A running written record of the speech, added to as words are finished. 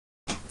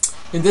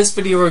In this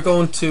video we're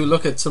going to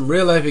look at some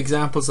real life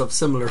examples of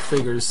similar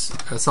figures,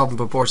 solving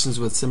proportions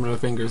with similar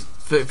figures.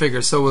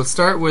 So we'll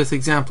start with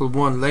example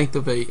 1, length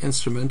of a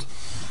instrument,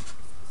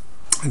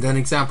 and then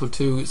example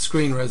 2,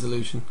 screen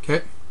resolution.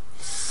 Okay.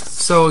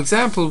 So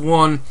example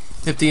 1,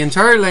 if the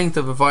entire length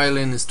of a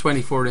violin is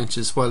 24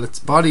 inches while its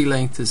body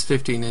length is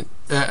 15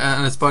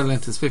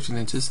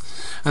 inches,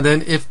 and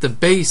then if the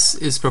bass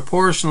is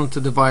proportional to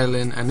the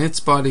violin and its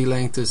body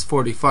length is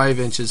 45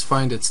 inches,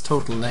 find its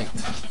total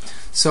length.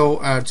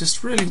 So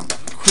just really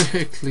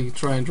quickly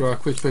try and draw a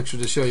quick picture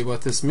to show you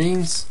what this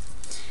means.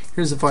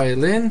 Here's a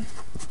violin,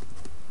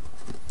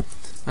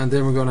 and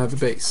then we're going to have a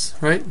bass,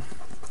 right?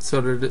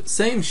 So they're the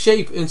same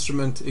shape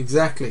instrument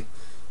exactly.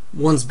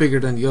 One's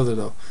bigger than the other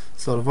though.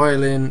 So the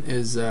violin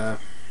is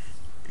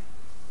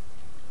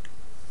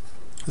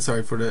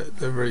sorry for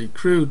the very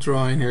crude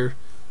drawing here.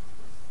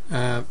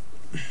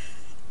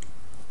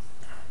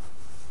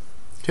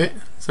 Okay,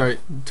 sorry,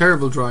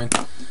 terrible drawing.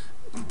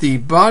 The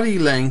body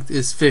length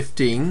is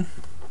 15,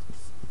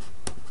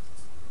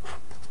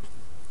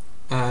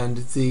 and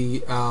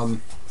the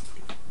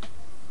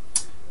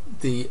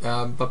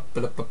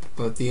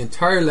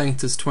entire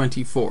length is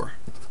 24.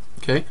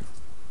 Okay,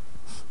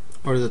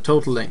 or the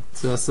total length.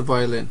 So that's the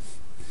violin.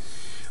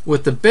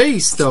 With the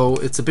bass, though,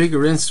 it's a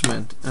bigger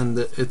instrument, and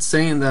it's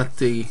saying that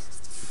the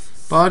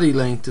body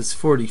length is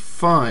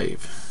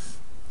 45.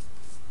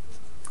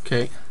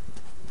 Okay.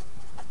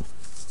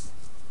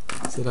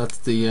 So that's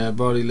the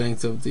body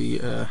length of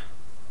the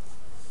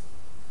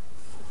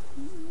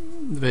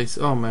bass.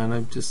 Oh man,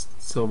 I'm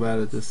just so bad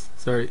at this.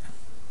 Sorry.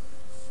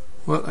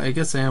 Well, I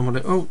guess I am. When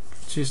oh,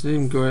 jeez, I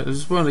didn't go. I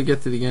just wanted to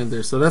get to the end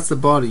there. So that's the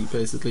body,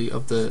 basically,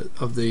 of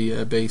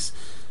the bass,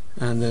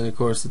 and then of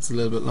course it's a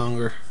little bit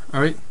longer.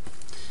 All right.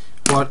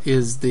 What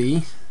is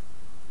the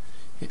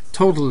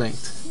total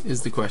length?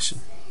 Is the question.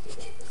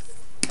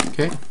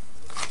 Okay.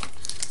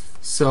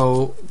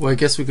 So, well, I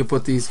guess we could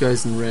put these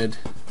guys in red.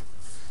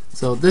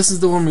 So this is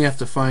the one we have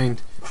to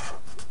find,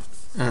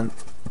 and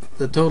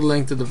the total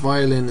length of the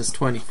violin is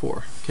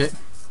 24. Okay,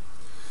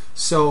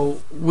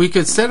 so we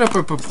could set up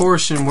a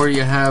proportion where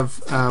you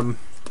have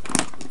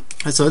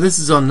so this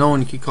is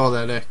unknown, you could call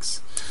that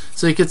x.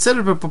 So you could set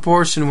up a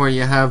proportion where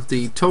you have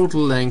the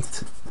total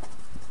length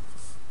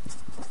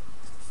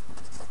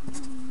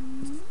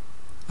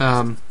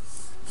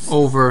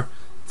over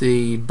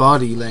the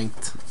body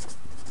length,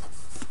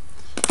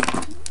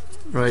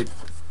 right,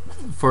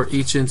 for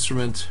each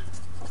instrument,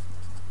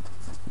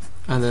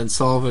 and then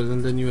solve it,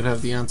 and then you would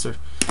have the answer.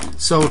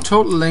 So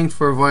total length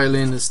for a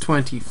violin is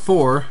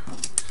 24,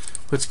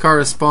 which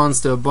corresponds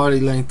to a body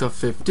length of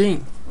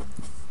 15.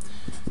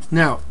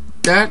 Now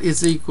that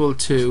is equal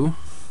to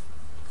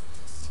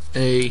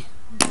a,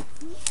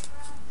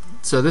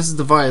 so this is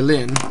the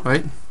violin,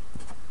 right?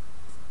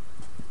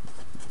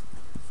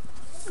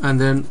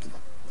 And then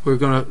we're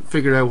going to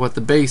figure out what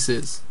the bass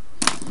is.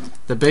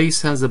 The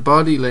bass has a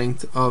body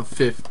length of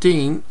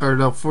 15, or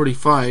no,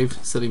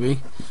 45, silly me,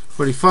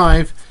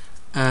 45,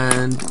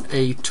 and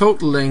a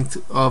total length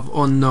of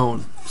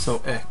unknown, so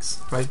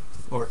x, right,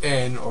 or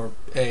n or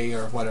a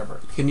or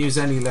whatever. You can use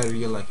any letter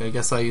you like. I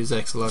guess I use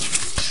x a lot.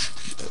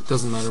 It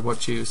doesn't matter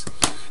what you use.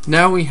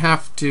 Now we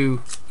have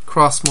to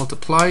cross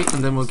multiply,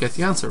 and then we'll get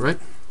the answer, right?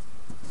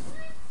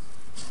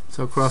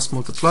 So cross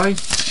multiply,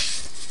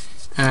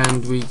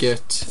 and we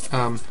get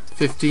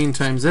 15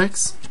 times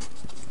x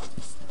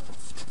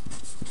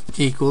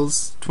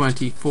equals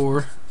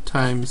 24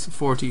 times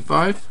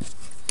 45.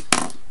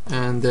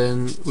 And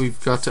then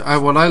we've got to,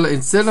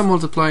 instead of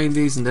multiplying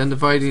these and then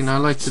dividing, I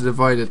like to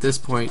divide at this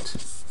point.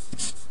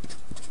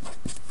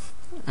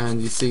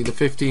 And you see the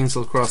 15s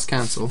will cross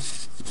cancel.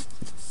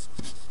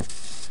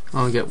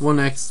 I'll get 1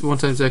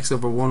 times x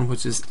over 1,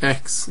 which is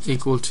x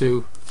equal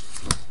to,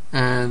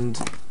 and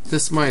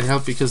this might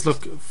help because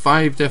look,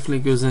 5 definitely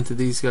goes into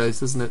these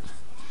guys, doesn't it?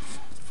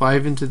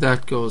 5 into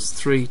that goes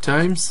 3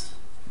 times.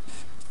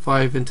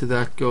 5 into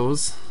that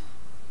goes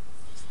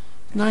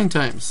 9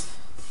 times.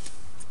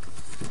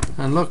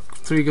 And look,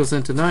 3 goes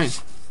into 9.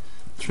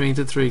 3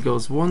 into 3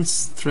 goes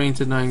once. 3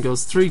 into 9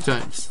 goes 3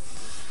 times.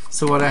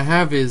 So what I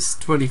have is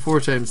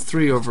 24 times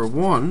 3 over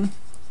 1.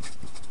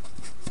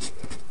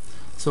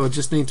 So I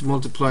just need to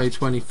multiply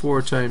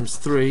 24 times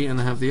 3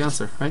 and I have the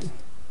answer, right?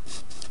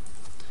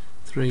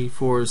 3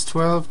 4 is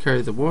 12,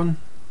 carry the 1.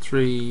 2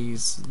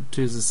 is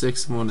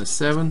 6 and 1 is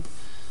 7.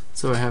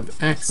 So I have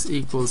x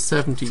equals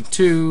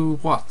 72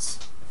 watts.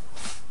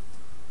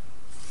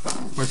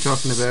 We're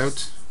talking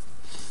about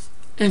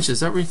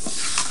inches, aren't we?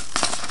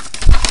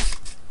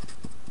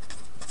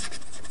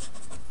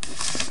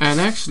 And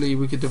actually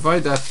we could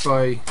divide that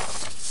by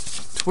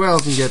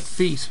 12 and get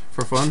feet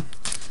for fun.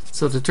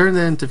 So to turn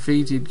that into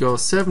feet, you'd go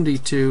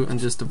 72 and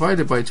just divide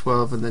it by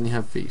 12, and then you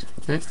have feet.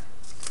 Okay,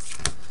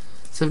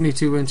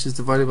 72 inches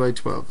divided by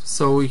 12.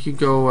 So we could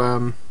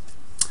go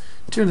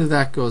 2 into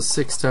that goes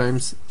 6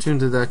 times, 2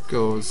 into that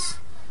goes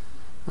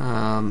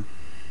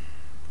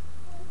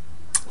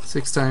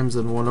 6 times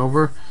and 1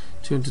 over.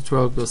 2 into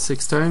 12 goes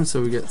 6 times,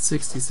 so we get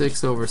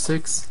 66 over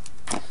 6.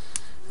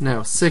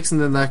 Now 6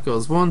 and then that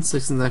goes once,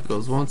 6 and that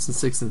goes once, and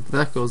 6 and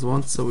that goes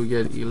once, so we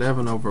get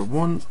 11 over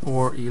 1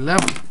 or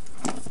 11.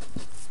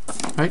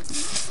 Right?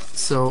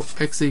 So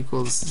x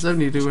equals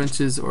 72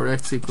 inches or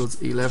x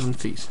equals 11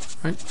 feet.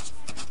 Right?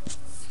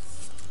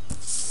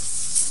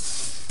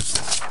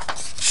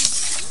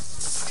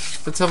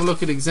 Let's have a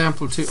look at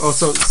example 2. Oh,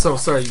 so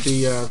sorry,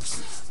 the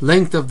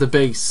length of the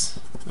base,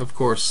 of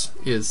course,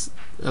 is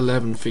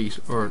 11 feet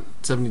or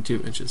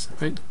 72 inches,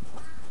 right?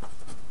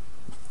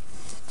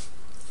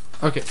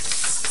 Okay,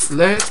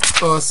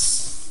 let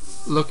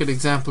us look at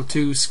example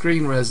 2,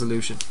 screen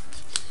resolution.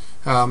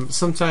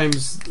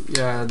 Sometimes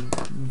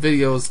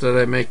videos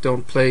that I make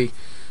don't play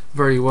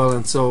very well,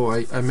 and so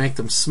I make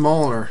them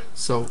smaller.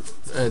 So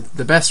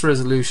the best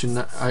resolution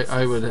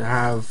I would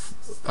have,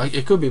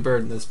 it could be better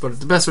than this,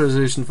 but the best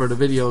resolution for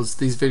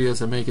these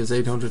videos I make is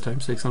 800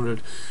 times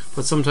 600.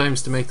 But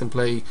sometimes to make them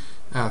play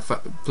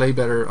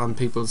better on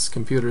people's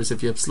computers,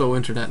 if you have slow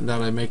internet and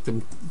that, I make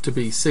them to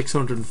be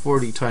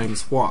 640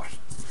 times what?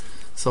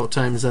 So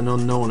times an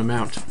unknown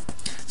amount.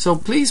 So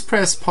please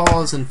press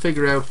pause and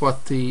figure out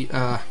what the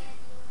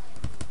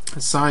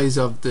size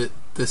of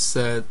this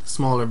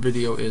smaller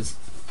video is.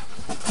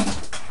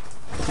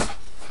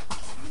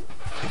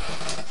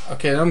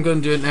 Okay, I'm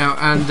going to do it now.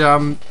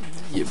 And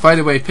by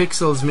the way,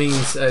 pixels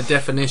means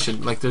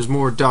definition, like there's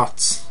more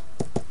dots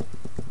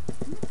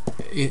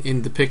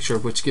in the picture,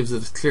 which gives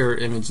it a clearer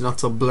image, not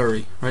so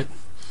blurry, right?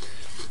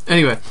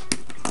 Anyway,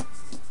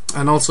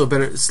 and also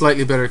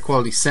slightly better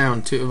quality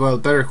sound too. Well,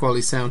 better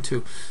quality sound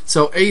too.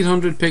 So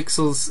 800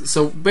 pixels.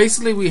 So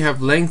basically we have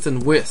length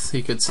and width,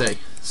 you could say.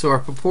 So our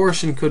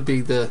proportion could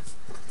be the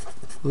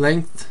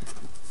length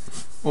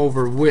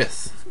over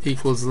width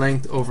equals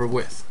length over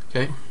width.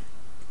 Okay.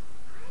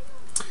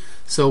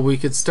 So we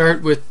could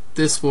start with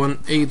this one.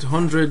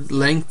 800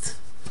 length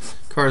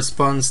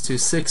corresponds to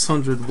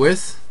 600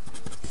 width,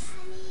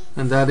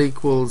 and that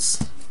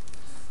equals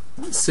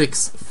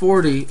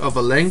 640 of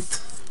a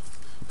length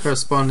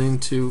corresponding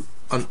to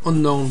an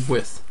unknown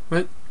width,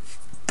 right?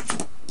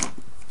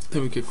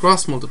 Then we could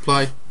cross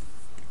multiply,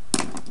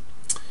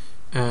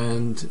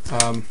 and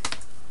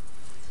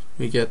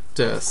we get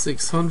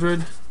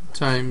 600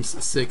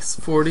 times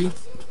 640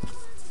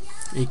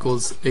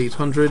 equals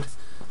 800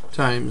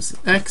 times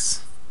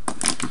x.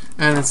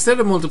 And instead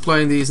of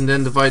multiplying these and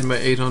then dividing by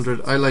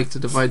 800, I like to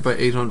divide by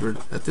 800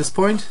 at this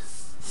point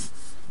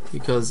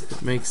because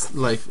it makes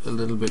life a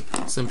little bit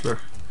simpler.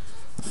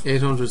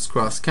 800s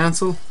cross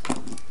cancel,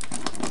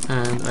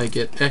 and I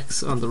get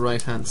x on the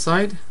right hand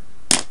side,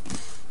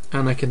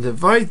 and I can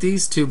divide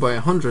these two by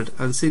 100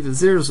 and see the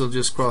zeros will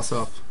just cross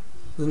off.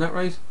 Isn't that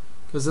right?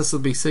 Because this will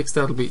be 6,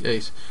 that'll be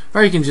 8.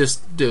 Or you can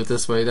just do it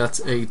this way. That's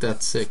 8,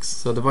 that's 6.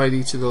 So divide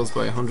each of those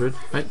by 100,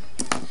 right?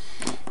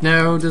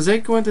 Now, does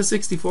 8 go into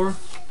 64?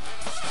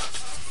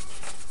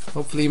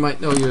 Hopefully you might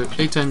know your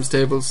 8 times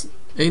tables.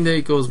 8 into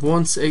 8 goes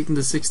once, 8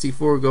 into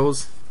 64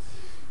 goes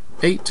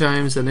 8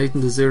 times, and 8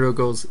 into 0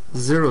 goes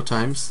 0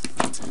 times.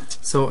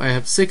 So I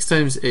have 6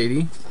 times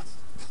 80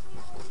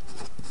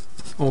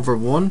 over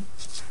 1.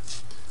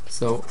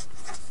 So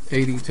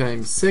 80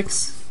 times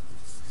 6.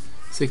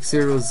 6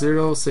 zeros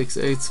 0, 6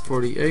 eights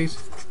 48.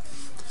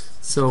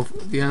 So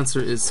the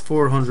answer is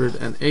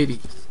 480.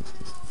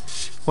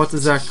 What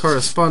does that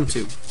correspond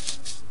to?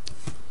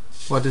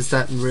 What is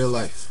that in real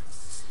life?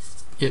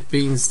 It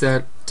means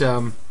that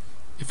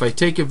if I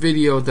take a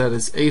video that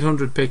is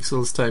 800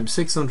 pixels times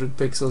 600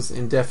 pixels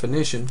in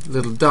definition,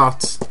 little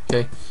dots,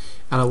 okay,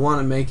 and I want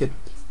to make it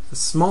a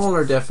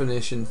smaller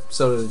definition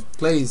so that it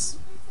plays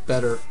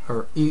better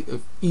or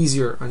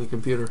easier on your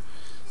computer,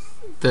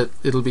 that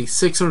it'll be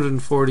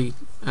 640,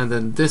 and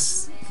then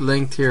this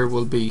length here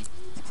will be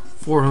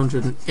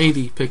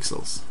 480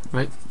 pixels,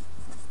 right?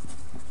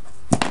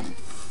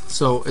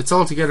 So it's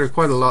altogether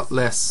quite a lot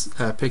less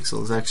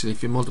pixels actually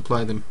if you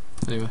multiply them.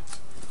 Anyway.